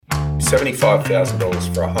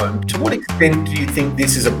$75,000 for a home. To what extent do you think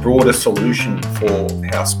this is a broader solution for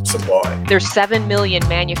house supply? There's 7 million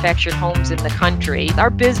manufactured homes in the country. Our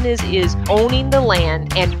business is owning the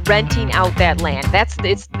land and renting out that land.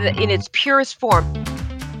 In its purest form.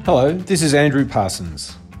 Hello, this is Andrew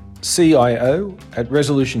Parsons, CIO at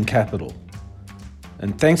Resolution Capital.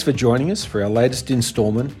 And thanks for joining us for our latest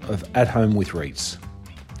instalment of At Home with REITs.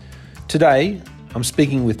 Today, I'm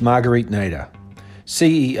speaking with Marguerite Nader,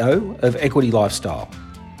 CEO of Equity Lifestyle.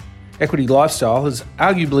 Equity Lifestyle has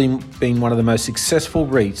arguably been one of the most successful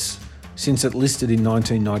REITs since it listed in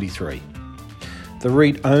 1993. The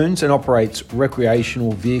REIT owns and operates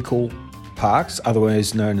recreational vehicle parks,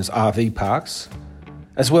 otherwise known as RV parks,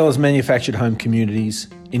 as well as manufactured home communities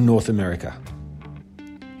in North America.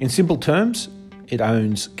 In simple terms, it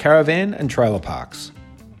owns caravan and trailer parks.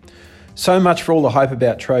 So much for all the hype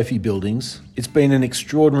about trophy buildings, it's been an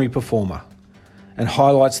extraordinary performer and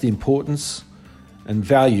highlights the importance and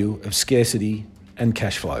value of scarcity and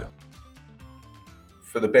cash flow.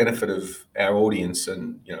 For the benefit of our audience,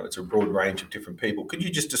 and it's a broad range of different people, could you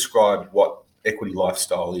just describe what Equity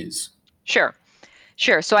Lifestyle is? Sure.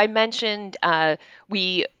 So I mentioned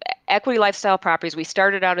Equity Lifestyle Properties, we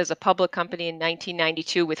started out as a public company in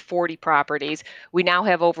 1992 with 40 properties. We now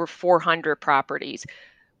have over 400 properties.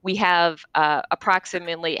 We have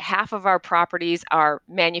approximately half of our properties are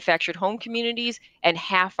manufactured home communities and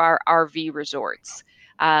half are RV resorts.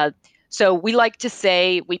 So we like to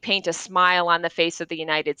say we paint a smile on the face of the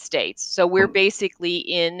United States. So we're basically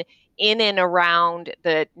in and around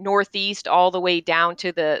the Northeast, all the way down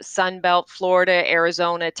to the Sun Belt, Florida,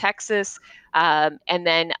 Arizona, Texas, and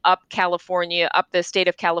then up California, up the state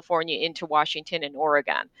of California into Washington and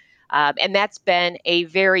Oregon. And that's been a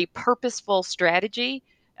very purposeful strategy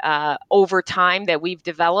over time that we've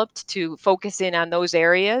developed to focus in on those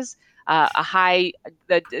areas. The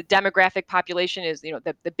demographic population is,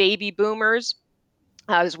 the baby boomers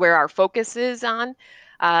is where our focus is on.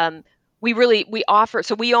 We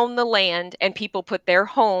own the land, and people put their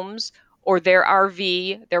homes or their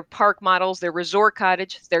RV, their park models, their resort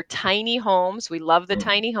cottages, their tiny homes. We love the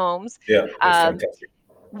tiny homes. Yeah, that's fantastic.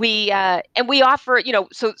 We offer,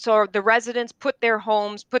 so the residents put their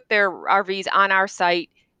homes, put their RVs on our site,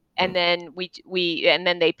 and then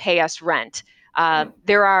then they pay us rent.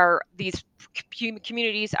 There are these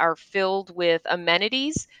communities are filled with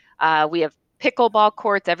amenities. We have pickleball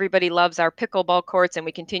courts. Everybody loves our pickleball courts, and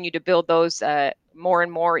we continue to build those more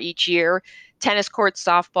and more each year. Tennis courts,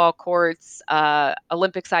 softball courts,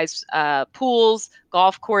 Olympic-sized pools,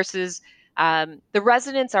 golf courses. The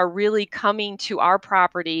residents are really coming to our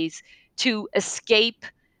properties to escape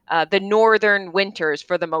the northern winters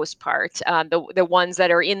for the most part. The ones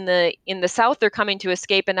that are in the south, they're coming to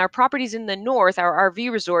escape, and our properties in the north, our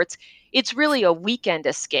RV resorts, it's really a weekend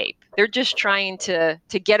escape. They're just trying to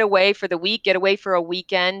get away for the week, get away for a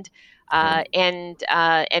weekend, and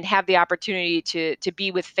have the opportunity to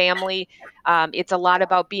be with family. It's a lot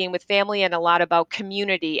about being with family and a lot about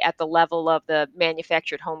community at the level of the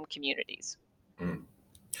manufactured home communities.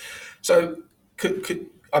 So,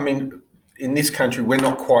 in this country, we're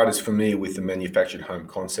not quite as familiar with the manufactured home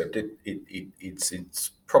concept.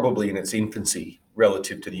 It's probably in its infancy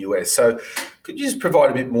relative to the US. So, could you just provide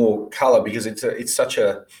a bit more color, because it's such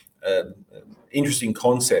a interesting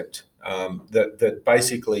concept that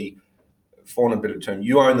basically, for want of a better term,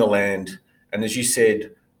 you own the land, and as you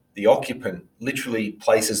said, the occupant literally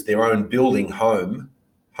places their own home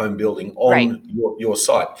building on your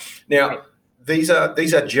site. Now, these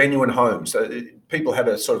are genuine homes. So people have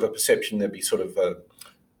a sort of a perception they'd be sort of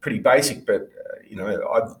pretty basic, but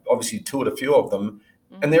I've obviously toured a few of them,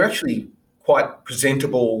 and they're actually quite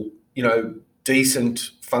presentable,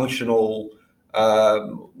 decent, functional,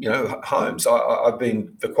 homes.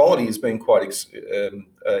 The quality has been quite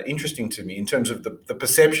interesting to me in terms of the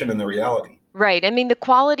perception and the reality. Right. The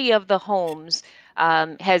quality of the homes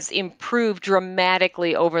has improved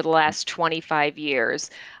dramatically over the last 25 years.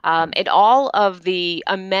 And all of the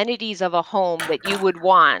amenities of a home that you would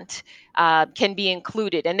want can be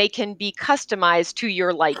included, and they can be customized to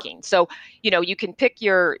your liking. So, you can pick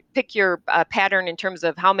your pattern in terms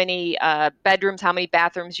of how many bedrooms, how many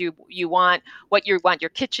bathrooms you want, what you want your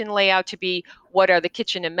kitchen layout to be, what are the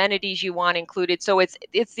kitchen amenities you want included. So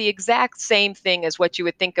it's the exact same thing as what you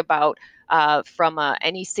would think about from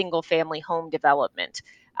any single family home development.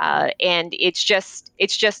 And it's just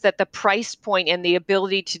that the price point and the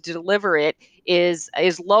ability to deliver it is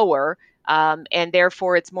lower, and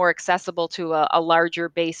therefore it's more accessible to a larger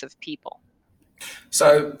base of people.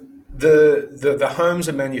 So the homes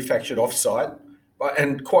are manufactured off-site,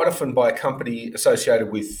 and quite often by a company associated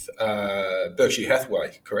with Berkshire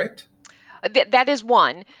Hathaway, correct? That is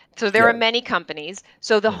one. So there are Yeah. many companies.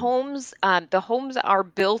 So Mm, the homes are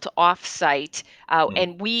built off-site, mm,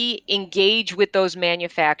 and we engage with those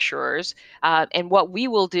manufacturers. And what we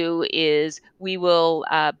will do is we will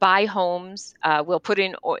buy homes. We'll put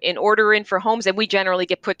in order in for homes, and we generally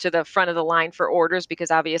get put to the front of the line for orders because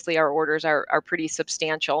obviously our orders are pretty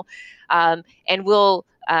substantial. And we'll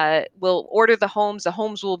order the homes. The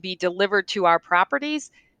homes will be delivered to our properties.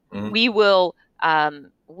 mm, We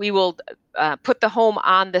will put the home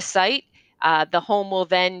on the site. The home will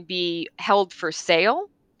then be held for sale,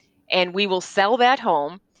 and we will sell that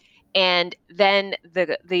home. And then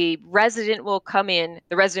the resident will come in.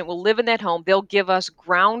 The resident will live in that home. They'll give us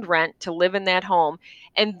ground rent to live in that home,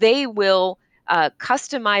 and they will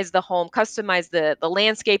customize the home, customize the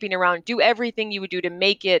landscaping around, do everything you would do to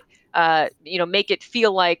make it make it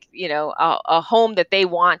feel like a home that they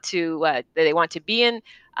want to be in.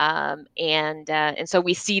 And so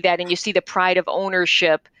we see that, and you see the pride of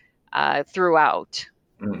ownership throughout.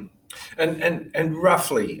 mm. And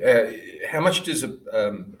roughly, how much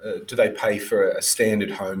do they pay for a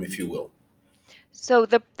standard home, if you will? So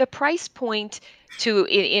the price point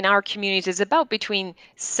in our communities is about between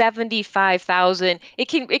 75,000. It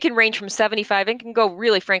can range from 75 and can go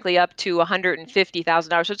really frankly up to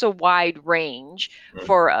 $150,000. So it's a wide range Mm.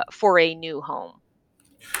 for a new home.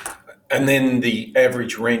 And then the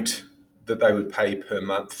average rent that they would pay per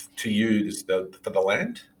month to you is for the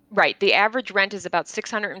land? Right. The average rent is about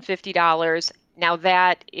 $650. Now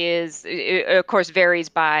that is, of course, varies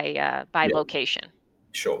by Yeah, location.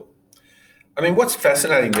 sure. I mean, what's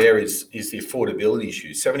fascinating there is the affordability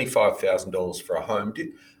issue. $75,000 for a home.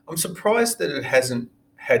 I'm surprised that it hasn't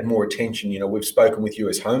had more attention. You know, we've spoken with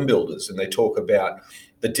US home builders, and they talk about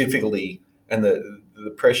the difficulty and the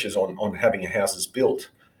pressures on having houses built. To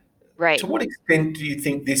Right. what extent do you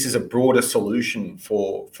think this is a broader solution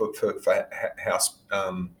for house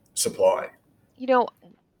supply? You know,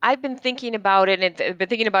 I've been thinking about it, and I've been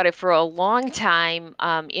thinking about it for a long time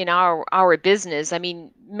in our business. I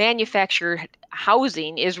mean, manufactured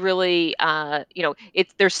housing is really,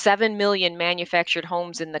 there's 7 million manufactured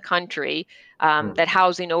homes in the country Mm, that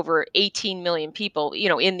housing over 18 million people,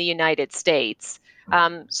 in the United States.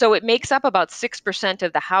 mm, So it makes up about 6%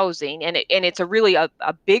 of the housing, and it's a really a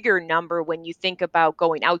bigger number when you think about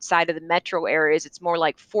going outside of the metro areas. It's more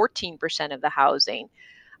like 14% of the housing.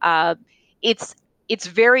 Uh, it's it's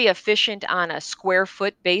very efficient on a square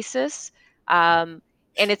foot basis. Um,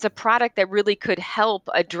 and it's a product that really could help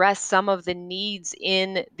address some of the needs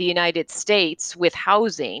in the United States with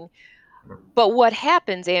housing. mm. But what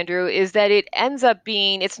happens, Andrew, is that it ends up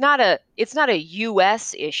being it's not a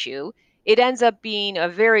US issue. It ends up being a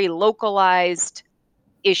very localized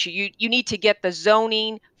issue. You need to get the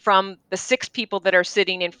zoning from the six people that are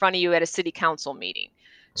sitting in front of you at a city council meeting.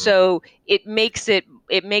 Mm. So it makes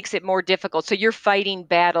it more difficult. So you're fighting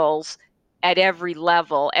battles at every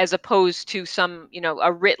level as opposed to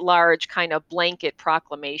a writ large kind of blanket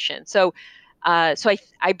proclamation. So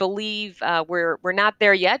I believe we're not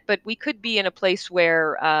there yet, but we could be in a place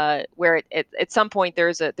where at some point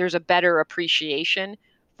there's a better appreciation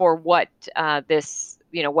for what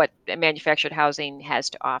manufactured housing has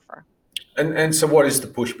to offer. And so, what is the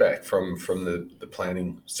pushback from the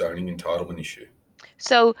planning, zoning, entitlement issue?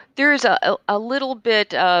 So there's a little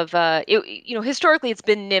bit of historically it's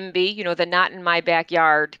been NIMBY, the not in my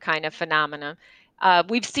backyard kind of phenomena.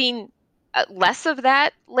 We've seen less of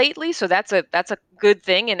that lately, so that's a good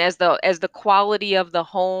thing. And as the quality of the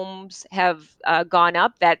homes have gone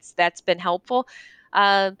up, that's been helpful.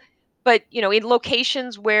 Uh, but in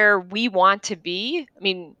locations where we want to be, I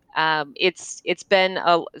mean, it's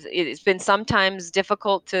been sometimes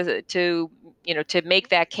difficult to make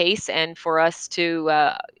that case and for us to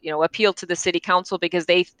appeal to the city council because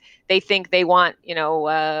they think they want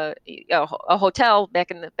a hotel back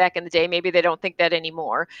in the day. Maybe they don't think that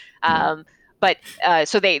anymore. Mm. But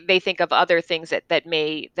so they think of other things that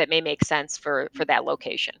may make sense for that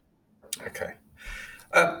location. Okay.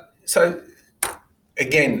 So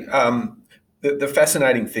again, the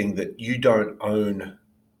fascinating thing that you don't own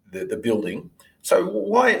the building. So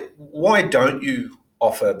why don't you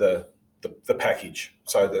offer the package?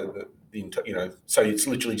 So so it's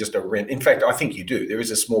literally just a rent. In fact, I think you do. There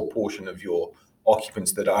is a small portion of your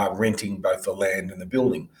occupants that are renting both the land and the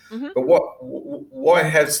building. Mhm. But why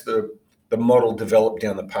has the model developed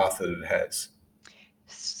down the path that it has?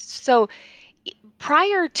 So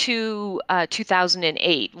prior to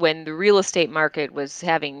 2008, when the real estate market was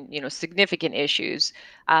having significant issues,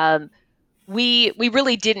 um, we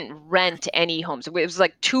really didn't rent any homes. It was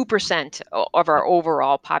like 2% of our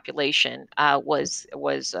overall population was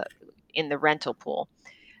in the rental pool.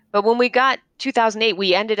 But when we got 2008,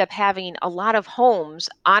 we ended up having a lot of homes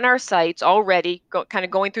on our sites already, kind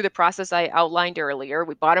of going through the process I outlined earlier.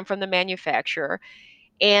 We bought them from the manufacturer,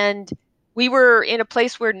 and we were in a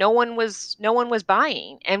place where no one was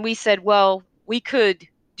buying. And we said, well, we could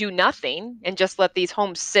do nothing and just let these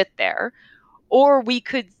homes sit there, or we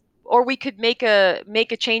could make a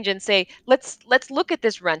change and say, let's look at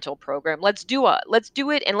this rental program. Let's do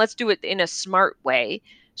it, and let's do it in a smart way,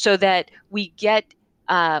 so that we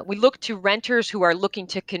look to renters who are looking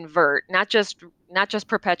to convert, not just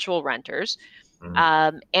perpetual renters.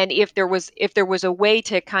 And if there was a way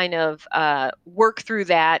to kind of work through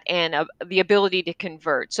that, and the ability to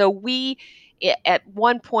convert. So at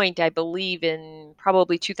one point, I believe in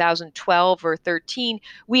probably 2012 or 13,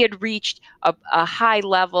 we had reached a high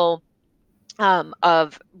level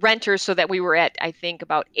of renters, so that we were at, I think,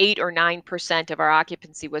 about 8 or 9% of our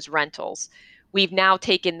occupancy was rentals. We've now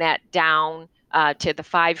taken that down to the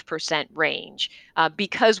 5% range,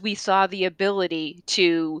 because we saw the ability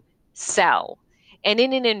to sell. And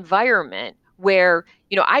in an environment where,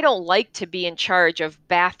 I don't like to be in charge of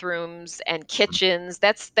bathrooms and kitchens.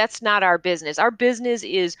 That's not our business. Our business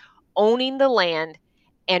is owning the land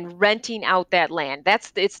and renting out that land.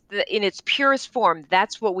 In its purest form.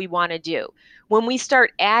 That's what we want to do. When we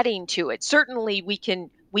start adding to it, certainly we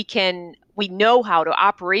know how to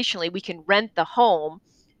operationally, we can rent the home,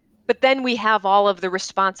 but then we have all of the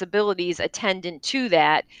responsibilities attendant to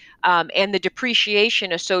that, and the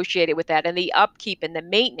depreciation associated with that, and the upkeep and the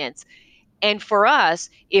maintenance. And for us,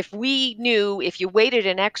 if you waited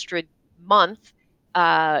an extra month,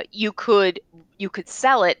 you could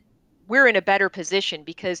sell it. We're in a better position,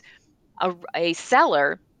 because a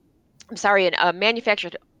seller, I'm sorry, a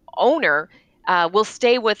manufactured owner will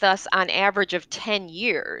stay with us on average of 10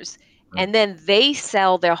 years. And then they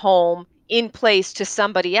sell their home in place to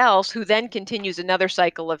somebody else, who then continues another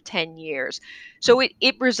cycle of 10 years. So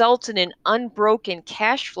it results in an unbroken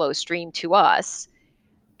cash flow stream to us,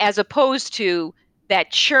 as opposed to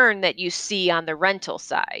that churn that you see on the rental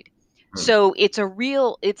side. So it's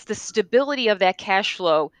the stability of that cash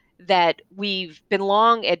flow that we've been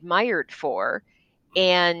long admired for,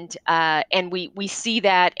 and we see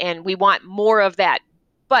that, and we want more of that.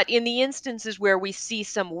 But in the instances where we see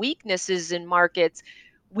some weaknesses in markets,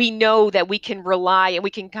 we know that we can rely, and we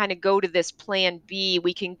can kind of go to this plan B.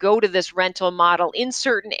 We can go to this rental model in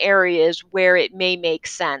certain areas where it may make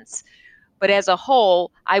sense. But as a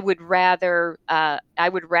whole, I would rather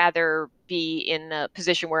be in a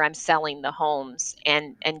position where I'm selling the homes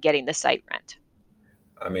and getting the site rent.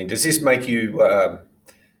 I mean, does this make you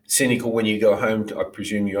cynical when you go home? I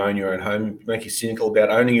presume you own your own home. Make you cynical about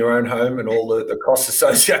owning your own home and all the costs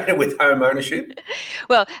associated with home ownership?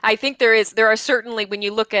 Well, I think there are certainly, when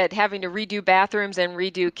you look at having to redo bathrooms and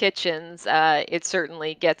redo kitchens, it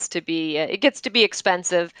certainly gets to be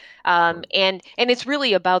expensive, and it's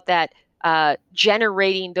really about that,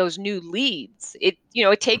 generating those new leads. It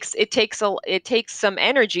takes some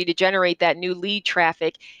energy to generate that new lead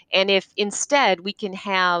traffic, and if instead we can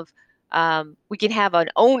have an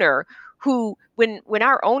owner who, when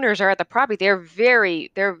our owners are at the property,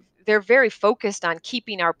 they're very focused on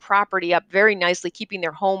keeping our property up very nicely, keeping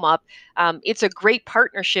their home up. It's a great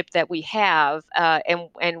partnership that we have,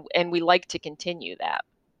 and we like to continue that.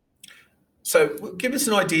 So give us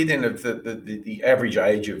an idea then of the average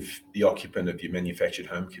age of the occupant of your manufactured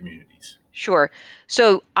home communities. Sure.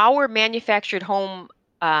 So our manufactured home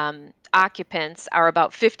occupants are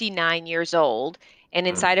about 59 years old, and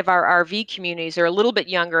inside of our RV communities are a little bit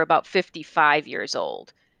younger, about 55 years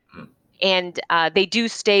old. And they do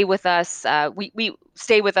stay with us. We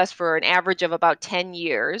stay with us for an average of about 10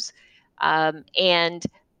 years, and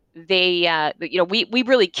we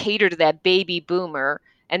really cater to that baby boomer.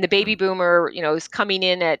 And the baby boomer, is coming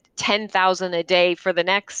in at 10,000 a day for the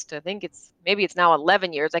next, I think maybe it's now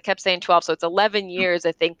 11 years. I kept saying 12, so it's 11 years,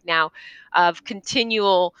 I think now, of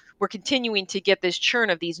we're continuing to get this churn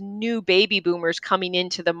of these new baby boomers coming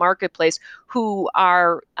into the marketplace, who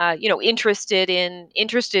are, interested in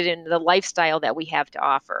the lifestyle that we have to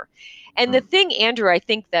offer. And the thing, Andrew, I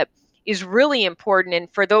think that is really important, and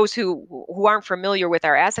for those who aren't familiar with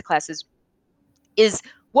our asset classes, is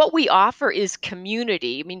what we offer is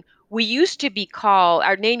community. I mean,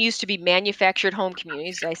 our name used to be Manufactured Home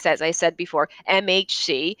Communities, as I said before,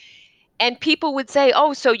 MHC. And people would say,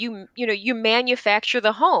 "Oh, so you manufacture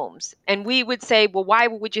the homes?" And we would say, "Well, why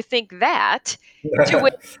would you think that?" To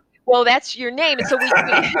which, well, that's your name. And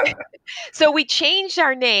so we changed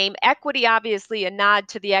our name. Equity, obviously, a nod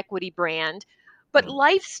to the Equity brand, but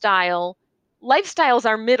lifestyle lifestyle's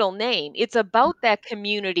our middle name. It's about that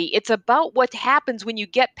community. It's about what happens when you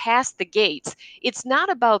get past the gates. It's not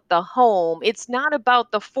about the home. It's not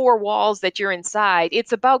about the four walls that you're inside.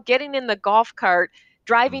 It's about getting in the golf cart,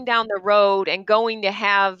 driving down the road, and going to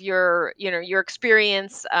have your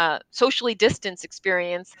experience, socially distanced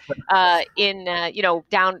experience, down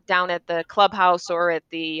at the clubhouse or at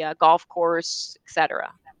the golf course,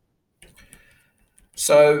 etc.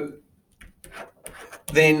 So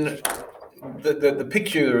then, the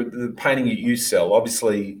picture, the painting you sell,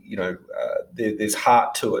 obviously, there's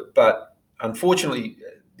heart to it, but unfortunately,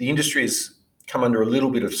 the industry has come under a little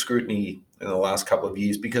bit of scrutiny in the last couple of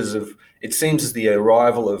years because of, it seems, as the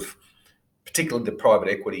arrival of particularly the private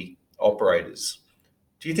equity operators.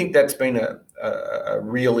 Do you think that's been a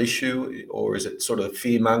real issue, or is it sort of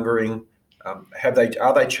fear mongering? Are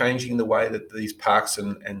they changing the way that these parks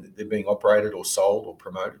and they're being operated or sold or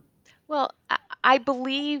promoted? Well, I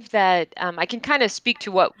believe that I can kind of speak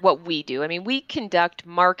to what we do. I mean, we conduct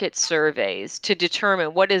market surveys to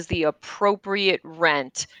determine what is the appropriate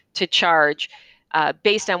rent to charge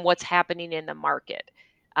based on what's happening in the market.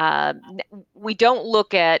 We don't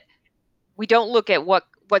look at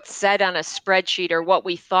what's said on a spreadsheet or what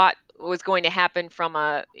we thought was going to happen from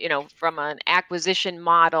an acquisition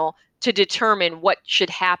model to determine what should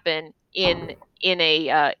happen in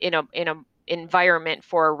a environment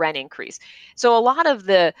for a rent increase. So a lot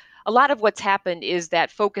of what's happened is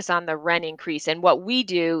that focus on the rent increase, and what we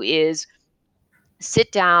do is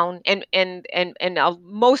sit down and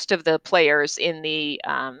most of the players in the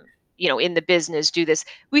in the business do this.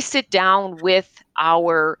 We sit down with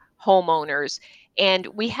our homeowners, and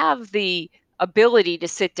we have the ability to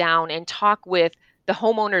sit down and talk with the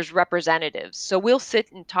homeowners representatives. So we'll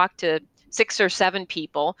sit and talk to 6 or 7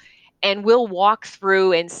 people, and we'll walk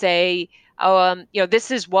through and say,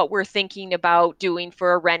 this is what we're thinking about doing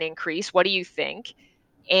for a rent increase. What do you think?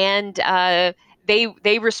 And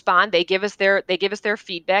they respond. They give us their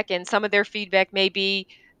feedback, and some of their feedback may be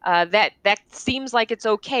that seems like it's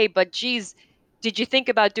okay, but geez, did you think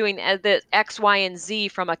about doing the X, Y, and Z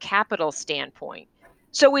from a capital standpoint?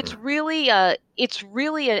 So it's really a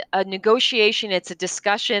negotiation. It's a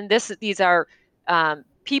discussion. These are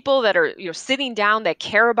people that are sitting down that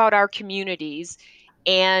care about our communities,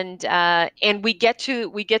 and we get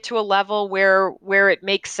to a level where it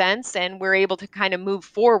makes sense, and we're able to kind of move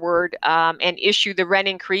forward and issue the rent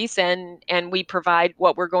increase, and we provide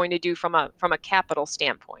what we're going to do from a capital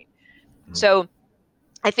standpoint. So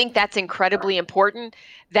I think that's incredibly important.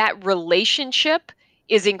 That relationship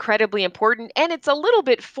is incredibly important, and it's a little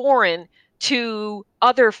bit foreign to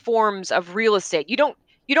other forms of real estate. You don't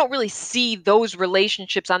really see those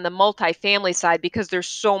relationships on the multifamily side because there's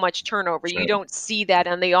so much turnover. Sure. You don't see that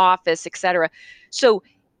in the office, et cetera. So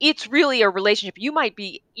it's really a relationship. You might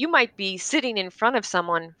be sitting in front of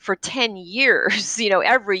someone for 10 years.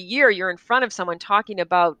 Every year you're in front of someone talking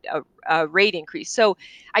about a rate increase. So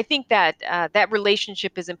I think that that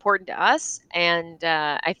relationship is important to us, and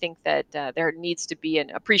I think that there needs to be an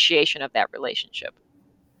appreciation of that relationship.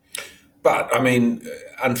 But I mean,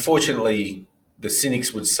 unfortunately, the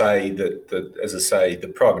cynics would say that, as I say, the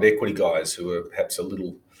private equity guys who are perhaps a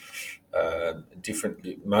little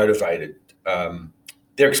differently motivated,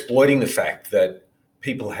 they're exploiting the fact that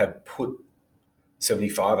people have put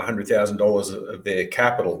 $75,000, $100,000 of their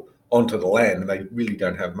capital onto the land, and they really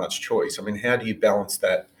don't have much choice. I mean, how do you balance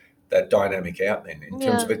that dynamic out then? In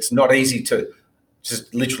terms of, it's not easy to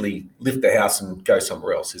just literally lift the house and go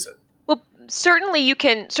somewhere else, is it? Well, certainly you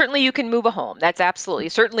can move a home. That's absolutely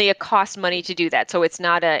certainly it costs money to do that. So it's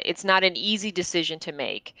not an easy decision to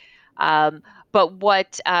make. But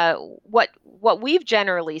what we've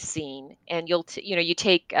generally seen, and you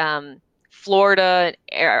take Florida,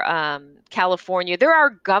 California, there are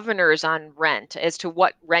governors on rent as to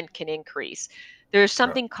what rent can increase. There's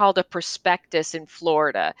something called a prospectus in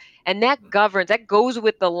Florida, and that goes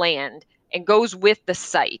with the land and goes with the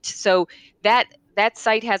site. So that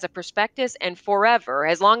site has a prospectus, and forever,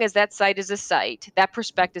 as long as that site is a site, that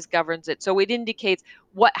prospectus governs it. So it indicates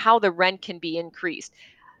how the rent can be increased.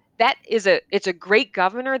 It's a great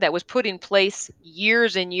governor that was put in place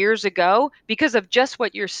years and years ago because of just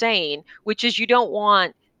what you're saying, which is you don't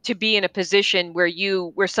want to be in a position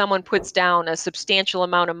where someone puts down a substantial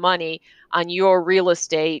amount of money on your real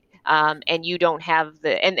estate, and you don't have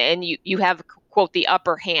and you have, quote, the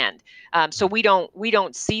upper hand. So we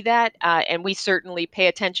don't see that, and we certainly pay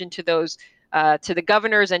attention to those, to the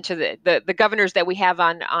governors and to the governors that we have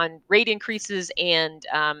on rate increases, and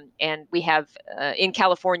we have in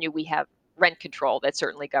California we have rent control that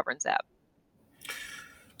certainly governs that.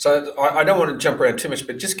 So I don't want to jump around too much,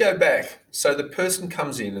 but just go back. So the person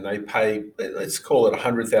comes in and they pay, let's call it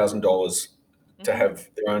 $100,000 to have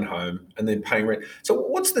their own home, and then paying rent. So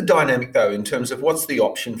what's the dynamic though in terms of what's the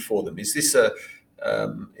option for them? Is this an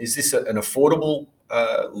affordable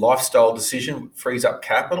lifestyle decision, frees up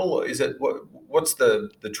capital, or is it what's the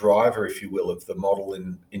driver, if you will, of the model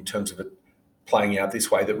in terms of it playing out this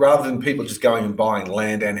way, that rather than people just going and buying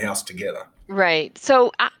land and house together? Right.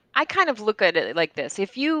 So I kind of look at it like this.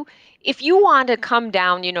 If you want to come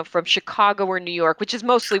down, from Chicago or New York, which is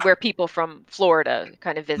mostly where people from Florida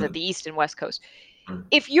kind of visit, the East and West Coast.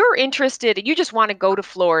 If you're interested and you just want to go to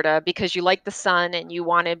Florida because you like the sun and you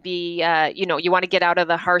want to be, you want to get out of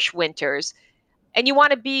the harsh winters and you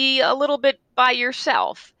want to be a little bit by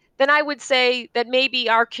yourself, then I would say that maybe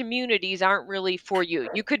our communities aren't really for you.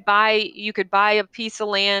 You could buy a piece of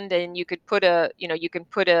land and you can put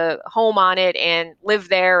a home on it and live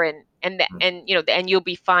there and you'll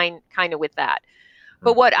be fine kind of with that.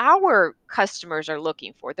 But what our customers are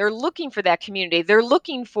looking for, they're looking for that community. They're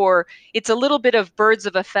looking for, it's a little bit of birds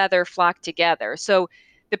of a feather flock together. So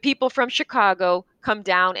the people from Chicago come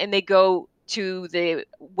down and they go to the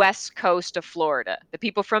west coast of Florida. The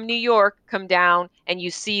people from New York come down and you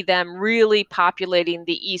see them really populating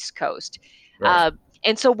the East Coast. Right.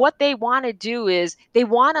 And so what they want to do is they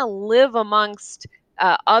want to live amongst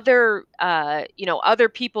other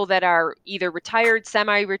people that are either retired,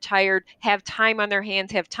 semi-retired, have time on their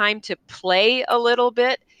hands, have time to play a little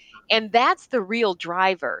bit. And that's the real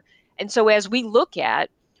driver. And so as we'll look at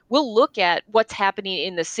what's happening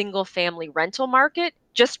in the single family rental market,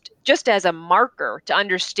 just as a marker to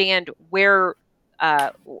understand where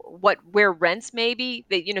rents maybe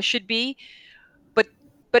that should be.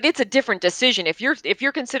 But it's a different decision. If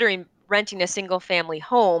you're considering renting a single family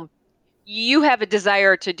home, you have a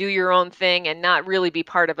desire to do your own thing and not really be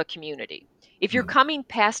part of a community. If you're coming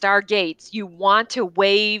past our gates, you want to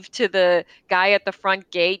wave to the guy at the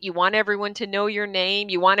front gate. You want everyone to know your name.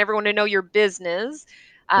 You want everyone to know your business.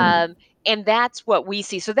 And that's what we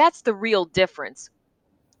see. So that's the real difference.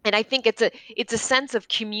 And I think it's a sense of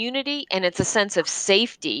community and it's a sense of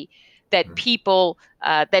safety that people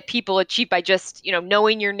achieve by just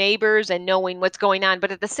knowing your neighbors and knowing what's going on,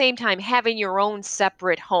 but at the same time having your own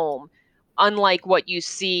separate home, unlike what you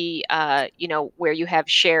see, where you have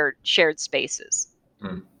shared spaces.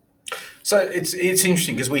 So it's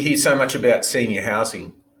interesting because we hear so much about senior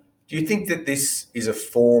housing. Do you think that this is a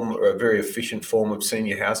form or a very efficient form of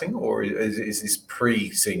senior housing, or is this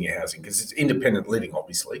pre-senior housing? Because it's independent living,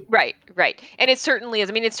 obviously. Right. And it certainly is.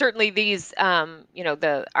 I mean, it's certainly these,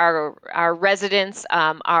 our residents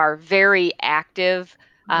are very active,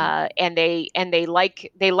 and they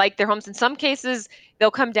like their homes. In some cases, they'll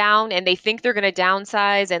come down and they think they're going to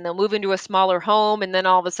downsize and they'll move into a smaller home, and then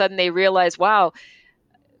all of a sudden they realize, wow,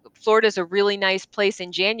 Florida's a really nice place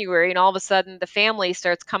in January, and all of a sudden the family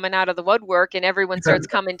starts coming out of the woodwork and everyone starts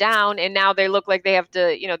coming down, and now they look like they have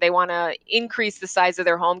to, they want to increase the size of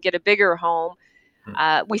their home, get a bigger home.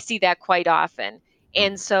 We see that quite often.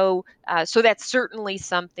 And so that's certainly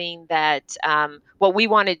something that what we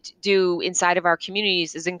want to do inside of our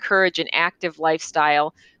communities is encourage an active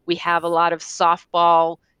lifestyle. We have a lot of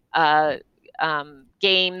softball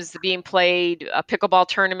games being played, pickleball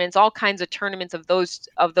tournaments, all kinds of tournaments of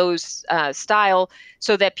those style,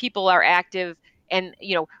 so that people are active. And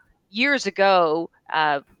years ago,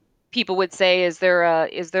 people would say, is there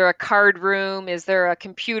a card room? Is there a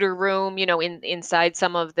computer room? Inside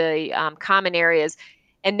some of the common areas.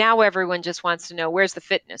 And now everyone just wants to know, where's the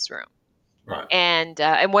fitness room? Right. And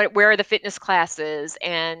where are the fitness classes?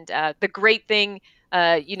 And the great thing,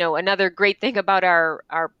 another great thing about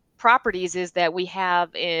our properties is that we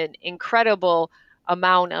have an incredible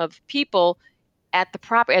amount of people at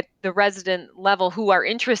the resident level who are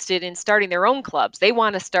interested in starting their own clubs. They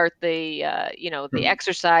want to start the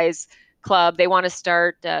exercise club. They want to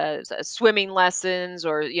start swimming lessons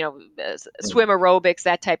or swim aerobics,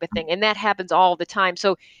 that type of thing, and that happens all the time.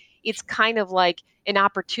 So it's kind of like an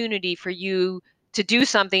opportunity for you to do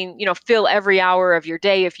something, fill every hour of your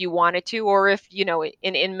day if you wanted to, or if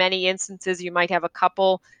in many instances you might have a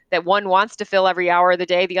couple that one wants to fill every hour of the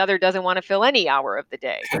day, the other doesn't want to fill any hour of the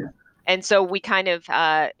day. And so we kind of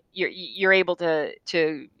you're able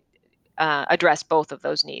to address both of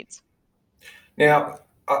those needs. Now,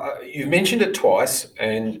 you've mentioned it twice,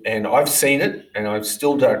 and I've seen it, and I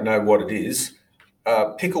still don't know what it is.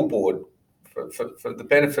 Pickleboard, for the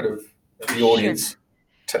benefit of the audience.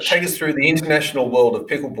 Sure. Take us through the international world of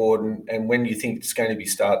pickleboard, and when you think it's going to be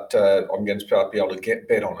I'm going to be able to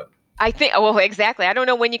bet on it. I think, well, exactly. I don't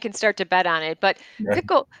know when you can start to bet on it, but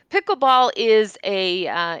pickleball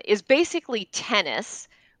is basically tennis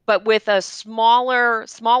but with a smaller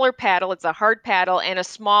paddle. It's a hard paddle and a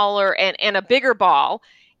smaller and a bigger ball,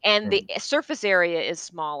 and the surface area is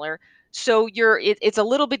smaller. So it's a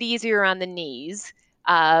little bit easier on the knees.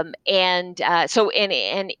 And it's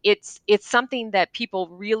something that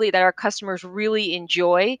that our customers really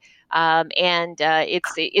enjoy.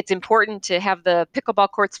 It's important to have the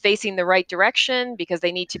pickleball courts facing the right direction because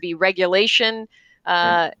they need to be regulation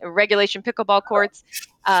pickleball courts.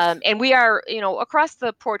 And we are, across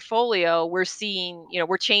the portfolio, we're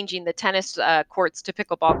changing the tennis courts to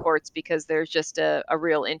pickleball courts because there's just a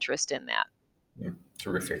real interest in that.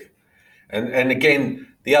 Terrific. And again,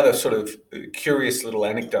 the other sort of curious little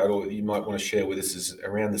anecdote you might want to share with us is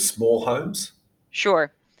around the small homes.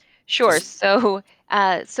 Sure. So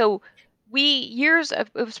it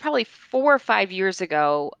was probably 4 or 5 years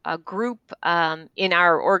ago, a group in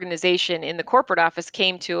our organization in the corporate office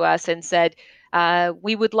came to us and said,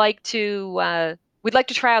 we'd like to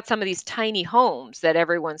try out some of these tiny homes that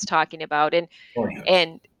everyone's talking about. And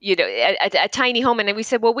a tiny home. And then we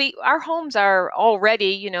said, well, our homes are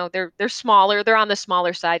already, they're smaller, they're on the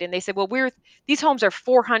smaller side. And they said, well, these homes are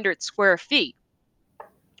 400 square feet.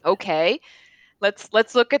 Okay,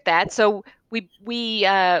 let's look at that. So we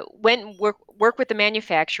went and work with the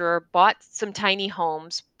manufacturer, bought some tiny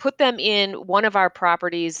homes, put them in one of our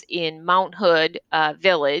properties in Mount Hood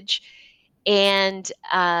Village, and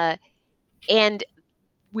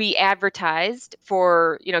we advertised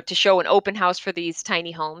to show an open house for these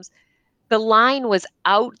tiny homes. The line was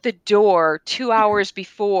out the door 2 hours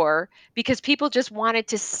before because people just wanted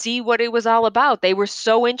to see what it was all about. They were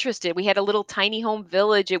so interested. We had a little tiny home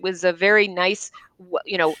village. It was a very nice,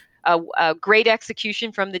 a great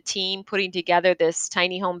execution from the team putting together this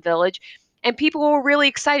tiny home village. And people were really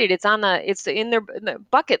excited. It's in their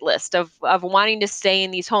bucket list of wanting to stay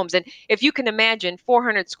in these homes. And if you can imagine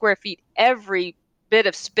 400 square feet, every bit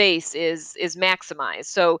of space is maximized.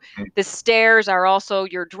 So the stairs are also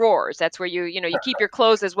your drawers. That's where you keep your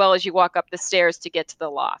clothes as well as you walk up the stairs to get to the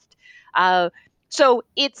loft. So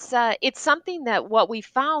it's something that what we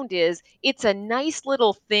found is it's a nice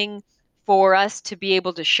little thing for us to be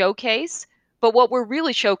able to showcase. But what we're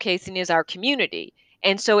really showcasing is our community.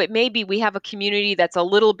 And so it may be we have a community that's a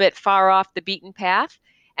little bit far off the beaten path.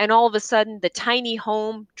 And all of a sudden, the tiny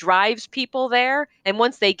home drives people there. And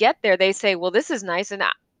once they get there, they say, well, this is nice. And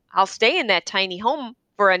I'll stay in that tiny home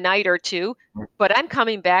for a night or two. But I'm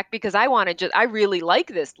coming back because I really like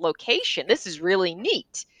this location. This is really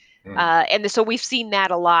neat. And so we've seen that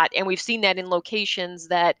a lot. And we've seen that in locations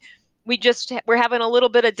that we're having a little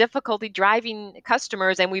bit of difficulty driving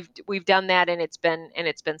customers. And we've done that, and it's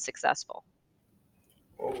been successful.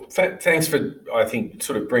 Well, thanks for, I think,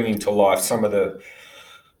 sort of bringing to life some of the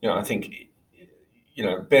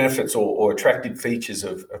benefits or attractive features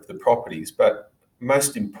of the properties, but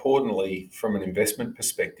most importantly, from an investment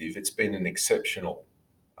perspective, it's been an exceptional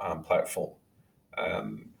platform. I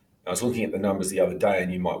was looking at the numbers the other day,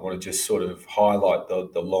 and you might want to just sort of highlight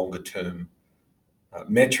the longer term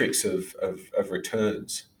metrics of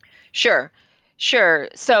returns. Sure.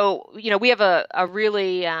 So, we have a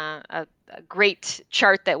really a great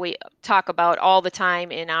chart that we talk about all the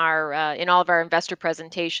time in all of our investor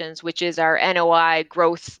presentations, which is our NOI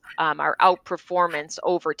growth, our outperformance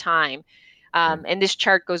over time. And this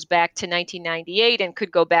chart goes back to 1998 and could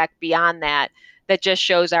go back beyond that. That just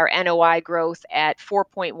shows our NOI growth at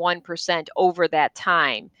 4.1% over that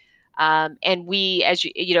time. And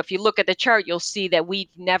if you look at the chart, you'll see that we've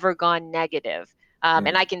never gone negative.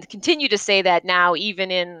 And I can continue to say that now,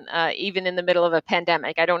 even in the middle of a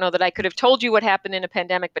pandemic. I don't know that I could have told you what happened in a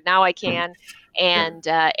pandemic, but now I can, and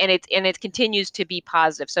it continues to be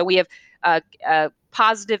positive. So we have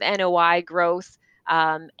positive NOI growth,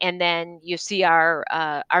 and then you see our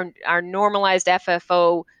normalized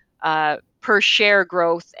FFO per share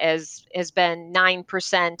growth has been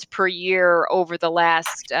 9% per year over the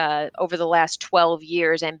last 12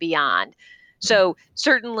 years and beyond. So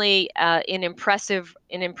certainly an impressive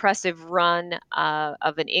run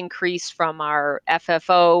of an increase from our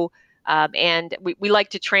FFO, and we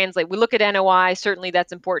like to translate. We look at NOI, certainly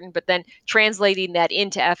that's important, but then translating that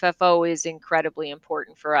into FFO is incredibly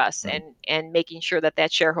important for us, and making sure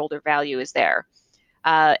that shareholder value is there.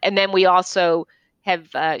 And then we also have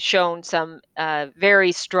shown some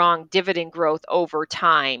very strong dividend growth over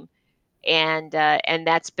time. And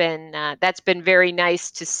that's been very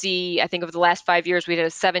nice to see. I think over the last 5 years, we had a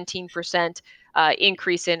 17%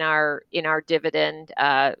 increase in our dividend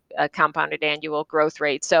compounded annual growth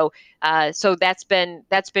rate. So that's been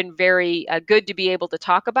very good to be able to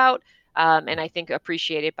talk about, and I think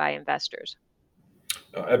appreciated by investors.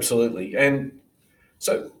 Absolutely. And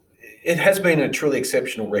so it has been a truly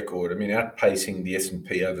exceptional record. I mean, outpacing the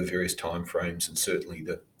S&P over various timeframes and certainly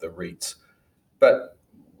the REITs. But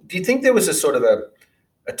do you think there was a sort of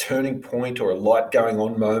a turning point or a light going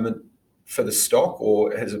on moment for the stock,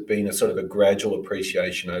 or has it been a sort of a gradual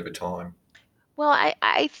appreciation over time? Well,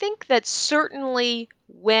 I think that certainly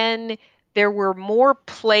when there were more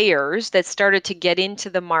players that started to get into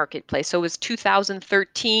the marketplace, so it was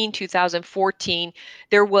 2013, 2014,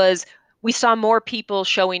 there was we saw more people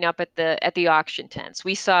showing up at the auction tents.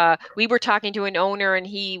 We were talking to an owner and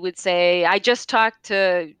he would say, "I just talked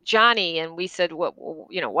to Johnny," and we said, "What,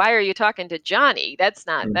 why are you talking to Johnny? That's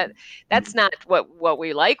not what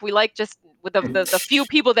we like. We like just with the few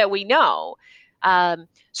people that we know."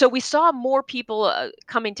 So we saw more people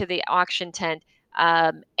coming to the auction tent,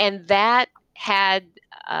 and that had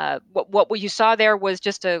what you saw there was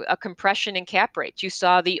just a compression in cap rates. You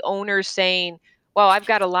saw the owners saying, "Well, I've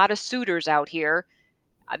got a lot of suitors out here.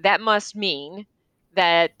 That must mean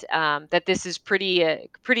that this is pretty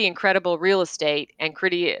incredible real estate and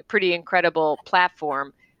pretty incredible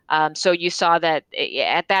platform." So you saw that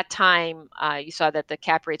at that time, you saw that the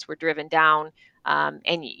cap rates were driven down,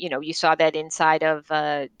 and you saw that inside of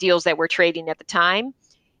deals that were trading at the time,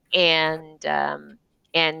 and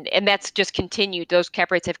that's just continued. Those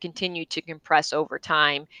cap rates have continued to compress over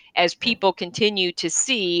time as people continue to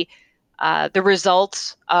see the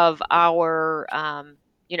results of our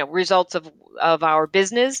results of our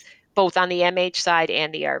business, both on the MH side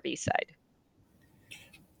and the RV side.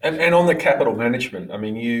 And on the capital management, I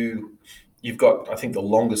mean, you've got, I think,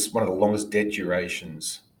 one of the longest debt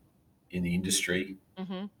durations in the industry.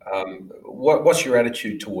 Mm-hmm. What's your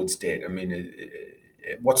attitude towards debt? I mean,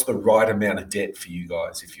 what's the right amount of debt for you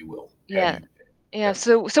guys, if you will? Yeah. Yeah,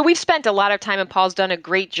 so we've spent a lot of time, and Paul's done a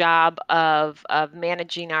great job of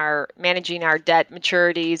managing our debt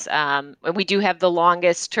maturities. And we do have the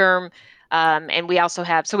longest term, and we also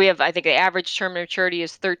have I think the average term maturity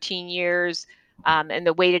is 13 years, and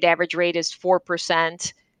the weighted average rate is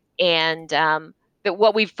 4%. And that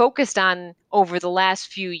what we've focused on over the last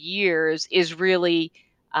few years is really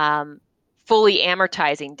fully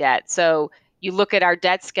amortizing debt. So you look at our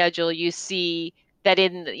debt schedule, you see that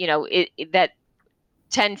that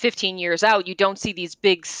 10, 15 years out, you don't see these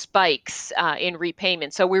big spikes in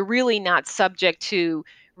repayment. So we're really not subject to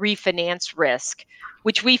refinance risk,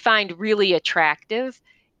 which we find really attractive.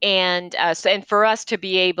 And and for us to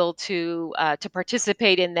be able to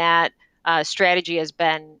participate in that strategy has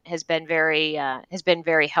been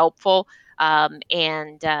very helpful, and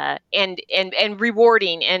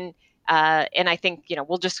rewarding. And I think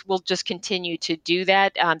we'll just continue to do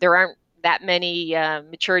that. There aren't that many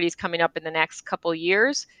maturities coming up in the next couple of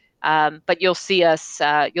years, but you'll see us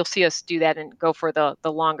do that and go for the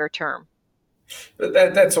longer term. But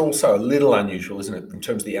that's also a little unusual, isn't it, in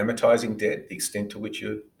terms of the amortizing debt, the extent to which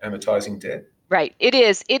you're amortizing debt? Right. It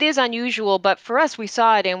is unusual, but for us, we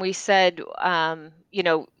saw it and we said,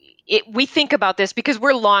 we think about this because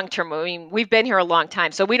we're long term. I mean, we've been here a long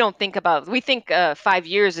time, so we think 5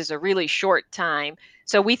 years is a really short time.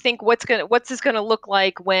 So we think what's this going to look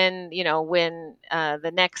like when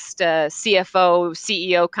the next CFO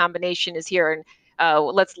CEO combination is here, and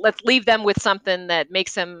let's leave them with something that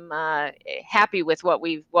makes them happy with what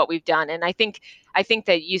we've done. And I think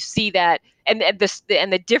that you see that, and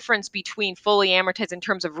the difference between fully amortized in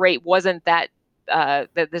terms of rate wasn't that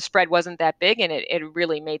the spread wasn't that big, and it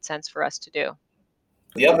really made sense for us to do.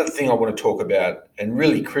 The other thing I want to talk about, and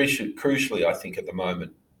really crucially, I think at the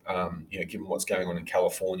moment, given what's going on in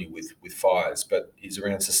California with fires, but is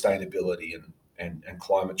around sustainability and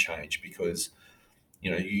climate change, because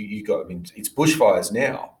you got, I mean, it's bushfires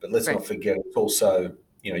now, but let's not forget it's also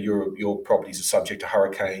your properties are subject to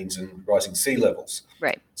hurricanes and rising sea levels.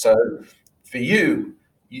 Right. So for you're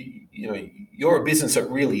a business that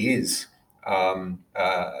really is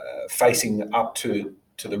facing up to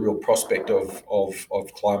the real prospect of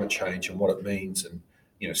climate change and what it means, and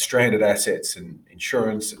stranded assets and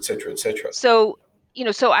insurance, et cetera, et cetera. So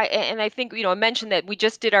I think I mentioned that we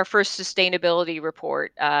just did our first sustainability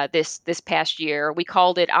report this past year. We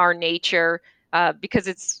called it Our Nature because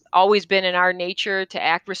it's always been in our nature to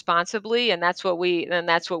act responsibly, and that's what we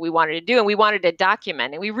wanted to do, and we wanted to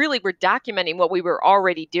document, and we really were documenting what we were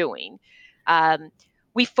already doing.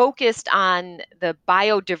 We focused on the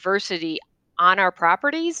biodiversity on our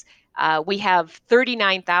properties. We have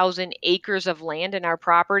 39,000 acres of land in our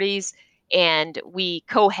properties, and we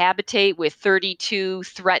cohabitate with 32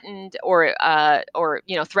 threatened or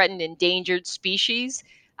threatened endangered species.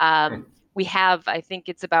 We have, I think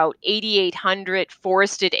it's about 8,800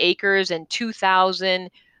 forested acres and 2,000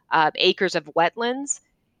 acres of wetlands.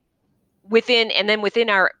 within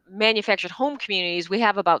our manufactured home communities, we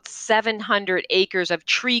have about 700 acres of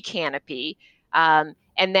tree canopy, and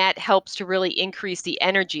that helps to really increase the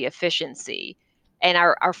energy efficiency. And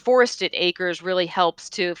our forested acres really helps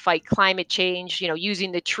to fight climate change,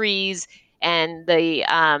 using the trees and the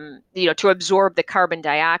to absorb the carbon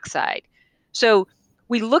dioxide. So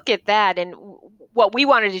we look at that, and what we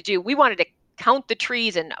wanted to do, we wanted to count the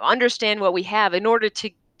trees and understand what we have in order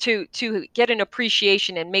to get an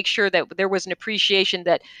appreciation and make sure that there was an appreciation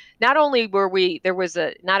that not only there was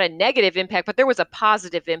not a negative impact, but there was a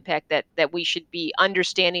positive impact that we should be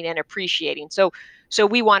understanding and appreciating. So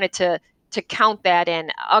we wanted to count that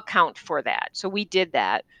and account for that. So we did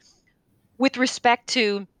that. With respect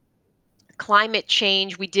to climate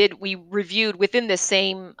change, we reviewed within the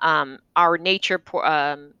same our nature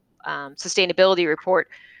sustainability report.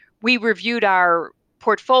 We reviewed our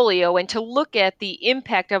portfolio and to look at the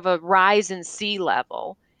impact of a rise in sea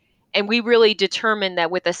level. And we really determined that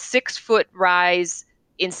with a 6-foot rise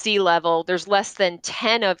in sea level, there's less than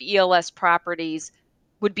 10 of ELS properties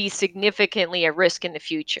would be significantly at risk in the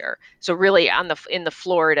future. So really in the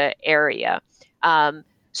Florida area.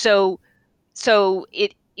 So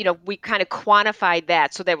it, we kind of quantified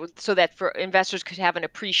that so that for investors could have an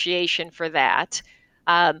appreciation for that.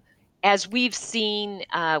 As we've seen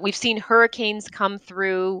hurricanes come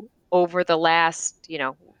through over the last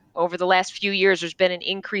few years. There's been an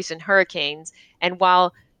increase in hurricanes, and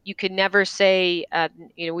while you could never say,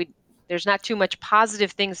 there's not too much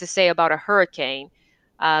positive things to say about a hurricane,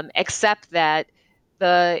 except that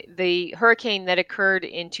the hurricane that occurred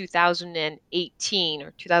in 2018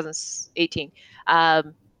 or 2018.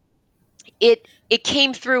 It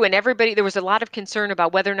came through, and there was a lot of concern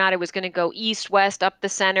about whether or not it was going to go east, west, up the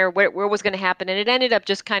center, where was going to happen. And it ended up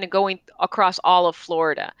just kind of going across all of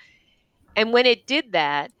Florida. And when it did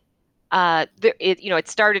that,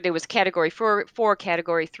 it was category 4,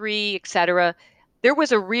 category 3, et cetera. The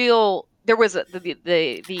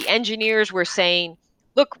engineers were saying,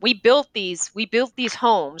 look, we built these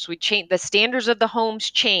homes. We changed the standards of the homes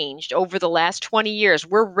changed over the last 20 years.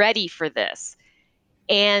 We're ready for this.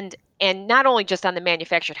 And not only just on the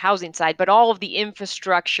manufactured housing side, but all of the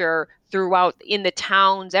infrastructure throughout in the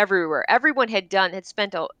towns, everywhere. Everyone had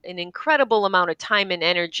spent an incredible amount of time and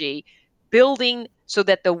energy building so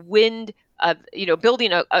that the wind,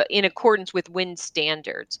 building in accordance with wind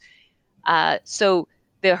standards. So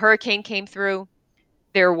the hurricane came through.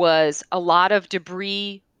 There was a lot of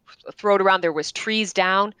debris thrown around. There was trees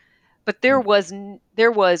down, but there was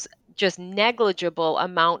just negligible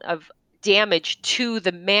amount of damage to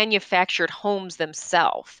the manufactured homes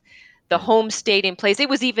themselves. The homes stayed in place. It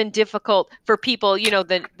was even difficult for people,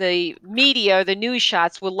 the media, the news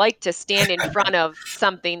shots would like to stand in front of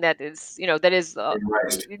something that is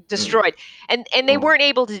destroyed. And they weren't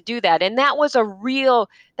able to do that. And that was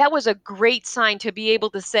a great sign to be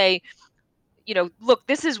able to say, look,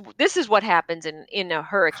 this is what happens in a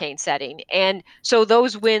hurricane setting. And so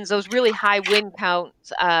those winds, those really high wind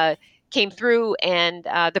counts, came through, and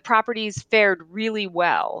the properties fared really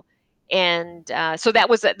well, and so that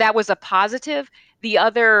was a positive. The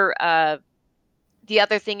other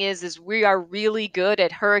thing is we are really good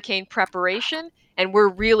at hurricane preparation, and we're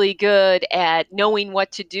really good at knowing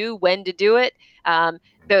what to do, when to do it.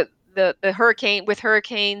 The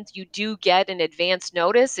hurricanes, you do get an advance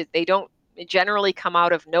notice. They don't generally come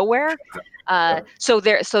out of nowhere. So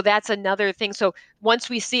that's another thing. So once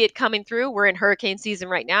we see it coming through, we're in hurricane season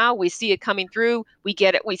right now. We see it coming through. We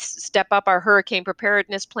get it. We step up our hurricane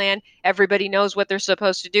preparedness plan. Everybody knows what they're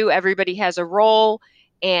supposed to do. Everybody has a role,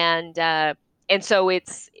 and so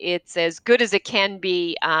it's as good as it can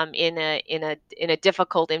be in a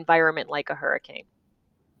difficult environment like a hurricane.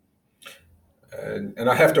 And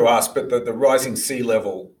I have to ask, but the rising sea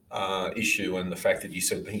level issue and the fact that you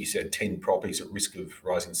said 10 properties at risk of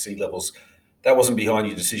rising sea levels, that wasn't behind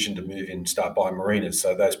your decision to move in, start buying marinas.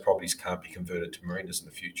 So those properties can't be converted to marinas in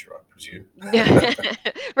the future, I presume.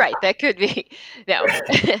 Right, that could be. No,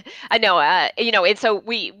 I know. And so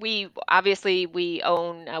we obviously we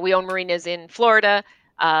own marinas in Florida,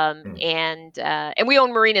 and we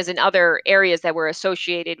own marinas in other areas that were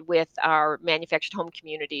associated with our manufactured home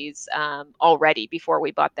communities already before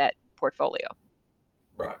we bought that portfolio.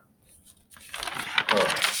 Right. All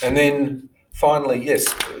right. And then finally,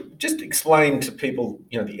 yes, just explain to people,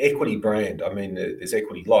 the equity brand. I mean, there's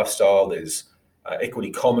Equity Lifestyle, there's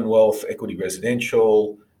Equity Commonwealth, Equity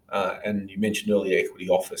Residential, and you mentioned earlier Equity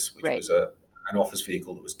Office, which was an office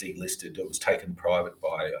vehicle that was delisted. It was taken private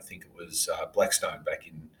by, I think it was Blackstone back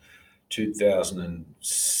in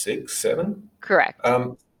 2006, 7. Correct.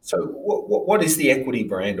 So what is the Equity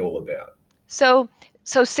brand all about? So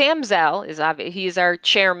So Sam Zell is obvious. He's our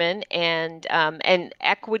chairman, and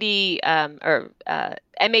Equity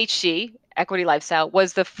MHC Equity Lifestyle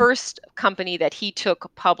was the first company that he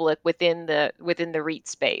took public within the REIT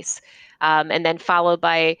space, and then followed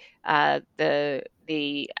by the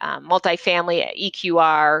multifamily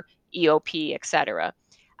EQR, EOP, et cetera.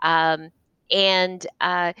 And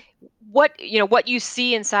what you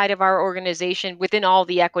see inside of our organization within all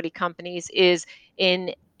the equity companies is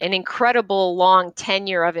in an incredible long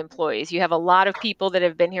tenure of employees. You have a lot of people that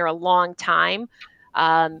have been here a long time.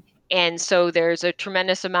 And so there's a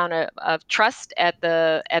tremendous amount of trust at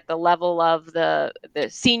the level of the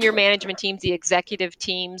senior management teams, the executive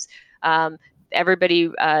teams. Everybody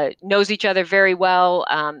knows each other very well.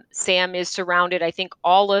 Sam is surrounded. I think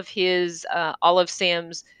all of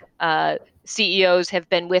Sam's CEOs have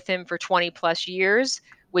been with him for 20 plus years,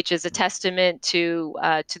 which is a testament to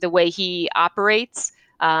the way he operates.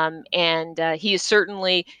 And he is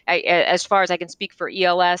certainly, as far as I can speak for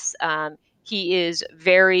ELS, he is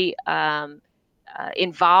very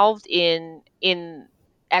involved in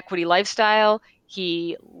Equity Lifestyle.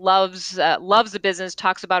 He loves the business,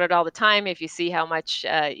 talks about it all the time. If you see how much,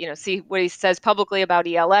 see what he says publicly about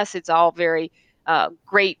ELS, it's all very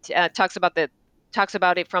great. Talks about it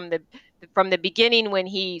from the beginning when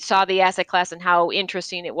he saw the asset class and how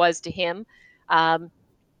interesting it was to him.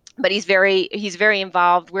 But he's very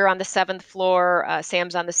involved. We're on the 7th floor.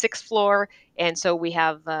 Sam's on the 6th floor, and so we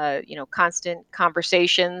have constant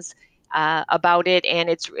conversations about it. And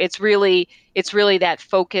it's really that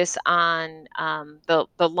focus on the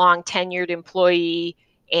long tenured employee.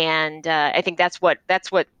 And I think that's what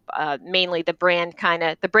mainly the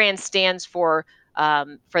brand stands for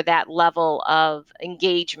that level of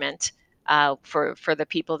engagement for the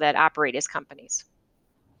people that operate as companies.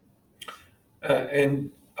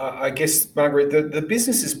 And I guess, Margaret, the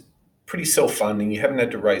business is pretty self-funding. You haven't had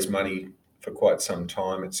to raise money for quite some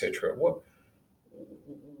time, etc.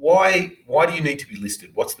 Why do you need to be listed?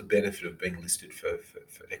 What's the benefit of being listed for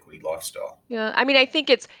Equity Lifestyle? Yeah, I mean, I think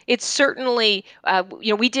it's certainly,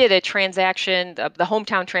 we did a transaction, the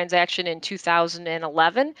hometown transaction in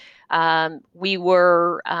 2011.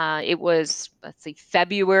 It was, let's see,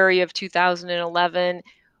 February of 2011.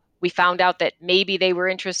 We found out that maybe they were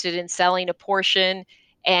interested in selling a portion,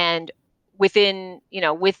 and within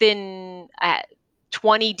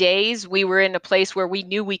 20 days, we were in a place where we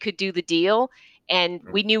knew we could do the deal, and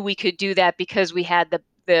we knew we could do that because we had the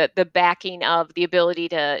backing of the ability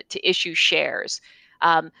to issue shares.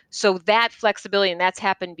 So that flexibility, and that's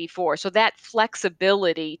happened before. So that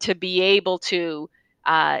flexibility to be able to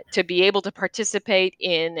participate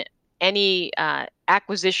in any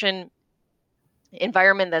acquisition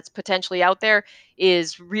environment that's potentially out there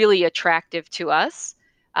is really attractive to us.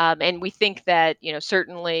 And we think that,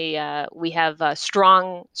 certainly we have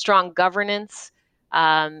strong governance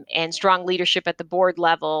and strong leadership at the board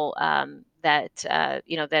level that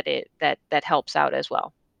helps out as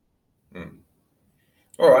well.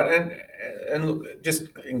 All right, and look, just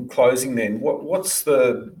in closing, then, what's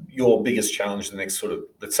your biggest challenge the next sort of,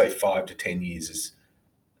 let's say, 5 to 10 years is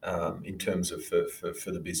in terms of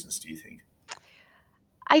for the business? Do you think?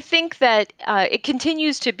 I think that it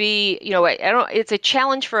continues to be, it's a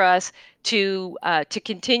challenge for us to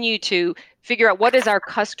continue to figure out what is our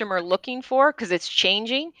customer looking for, because it's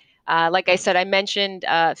changing. Like I said, I mentioned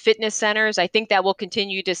fitness centers. I think that will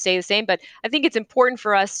continue to stay the same, but I think it's important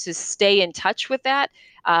for us to stay in touch with that,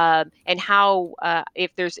 and how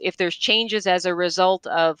if there's changes as a result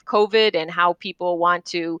of COVID and how people want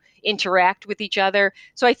to interact with each other.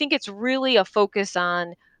 So I think it's really a focus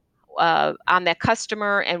on that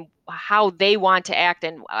customer and how they want to act,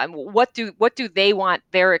 and what do they want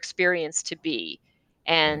their experience to be,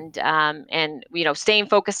 and staying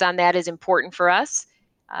focused on that is important for us,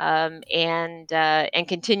 and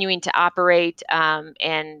continuing to operate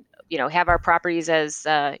and have our properties as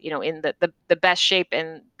in the best shape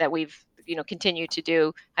and that we've continued to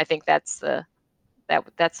do. I think that's the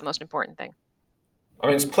most important thing. I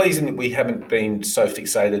mean, it's pleasing that we haven't been so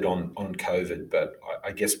fixated on COVID, but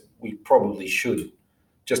I guess we probably should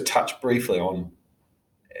just touch briefly on,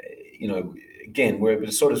 again, we're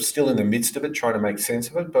sort of still in the midst of it, trying to make sense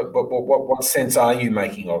of it, but what sense are you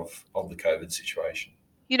making of the COVID situation?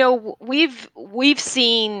 We've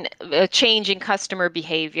seen a change in customer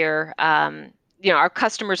behavior. Our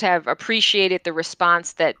customers have appreciated the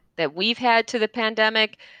response that we've had to the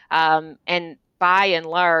pandemic, and by and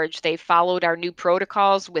large, they followed our new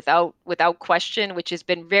protocols without question, which has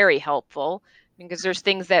been very helpful, because there's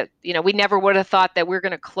things that we never would have thought that we're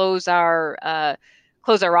going to close our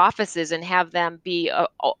close our offices and have them be a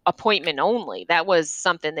appointment only. That was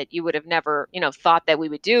something that you would have never, thought that we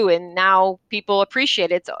would do. And now people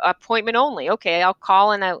appreciate it. It's appointment only. Okay, I'll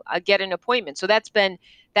call and I'll get an appointment. So that's been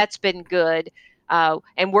good.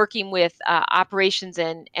 And working with operations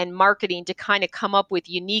and marketing to kind of come up with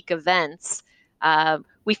unique events.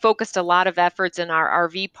 We focused a lot of efforts in our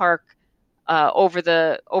RV park over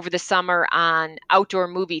the summer on outdoor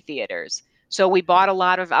movie theaters. So we bought a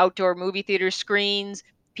lot of outdoor movie theater screens.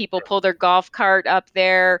 People pull their golf cart up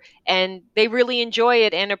there, and they really enjoy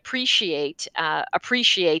it and appreciate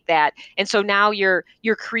that. And so now you're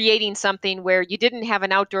creating something where you didn't have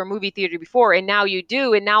an outdoor movie theater before, and now you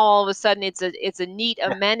do. And now all of a sudden, it's a neat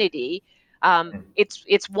amenity.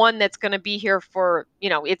 It's one that's going to be here for,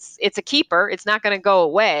 it's a keeper. It's not going to go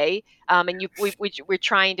away. And we're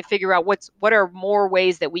trying to figure out what are more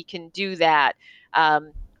ways that we can do that.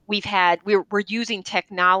 We're using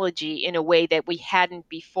technology in a way that we hadn't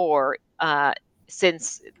before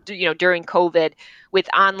since during COVID with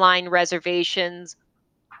online reservations.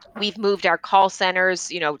 We've moved our call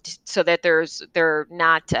centers, so that they're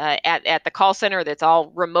not at the call center. That's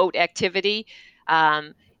all remote activity.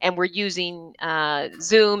 And we're using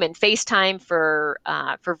Zoom and FaceTime for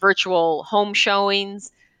virtual home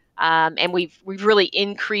showings, and we've really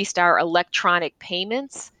increased our electronic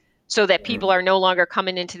payments so that people are no longer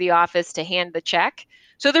coming into the office to hand the check.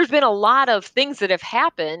 So there's been a lot of things that have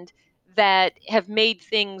happened that have made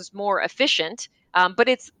things more efficient. But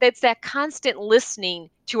it's that constant listening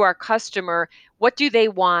to our customer. What do they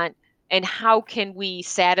want, and how can we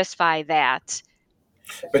satisfy that?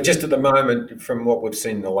 But just at the moment, from what we've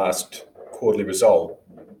seen in the last quarterly result,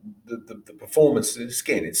 the performance is,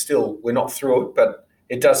 again, it's still, we're not through it, but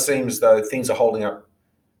it does seem as though things are holding up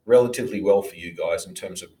relatively well for you guys in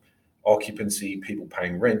terms of occupancy, people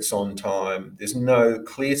paying rents on time. There's no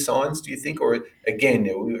clear signs, do you think? Or again,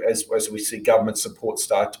 as we see government support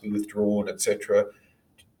start to be withdrawn, etc.,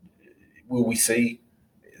 will we see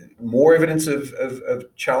more evidence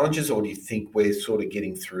of challenges, or do you think we're sort of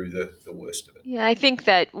getting through the worst of it? Yeah, I think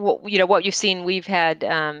that what you've seen, we've had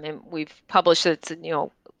and we've published that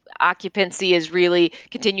occupancy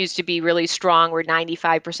continues to be really strong. We're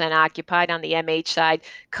 95% occupied on the MH side.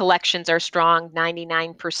 Collections are strong,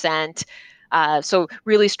 99%. So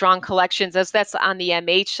really strong collections. That's on the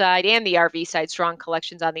MH side and the RV side. Strong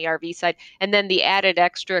collections on the RV side, and then the added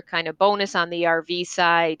extra kind of bonus on the RV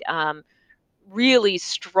side. Really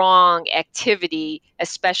strong activity,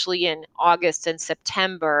 especially in August and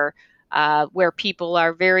September, where people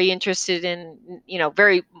are very interested in,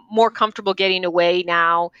 very more comfortable getting away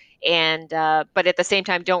now, and but at the same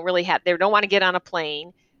time don't want to get on a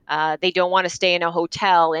plane. They don't want to stay in a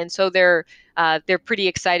hotel, and so they're pretty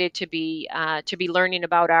excited to be learning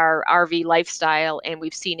about our RV lifestyle, and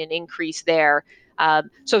we've seen an increase there.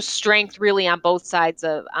 So strength really on both sides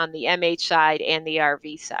on the MH side and the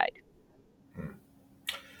RV side.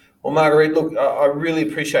 Well, Marguerite, look, I really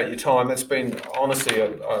appreciate your time. It's been honestly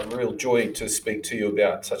a real joy to speak to you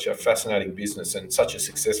about such a fascinating business and such a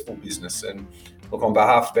successful business. And look, on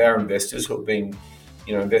behalf of our investors who have been,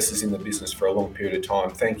 investors in the business for a long period of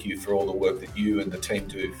time, thank you for all the work that you and the team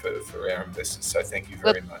do for our investors. So thank you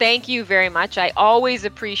very much. Thank you very much. I always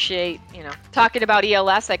appreciate, talking about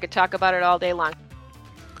ELS. I could talk about it all day long.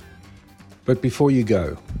 But before you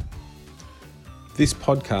go, this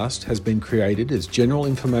podcast has been created as general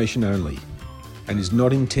information only and is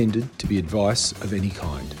not intended to be advice of any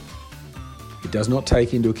kind. It does not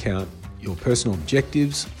take into account your personal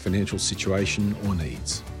objectives, financial situation, or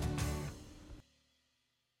needs.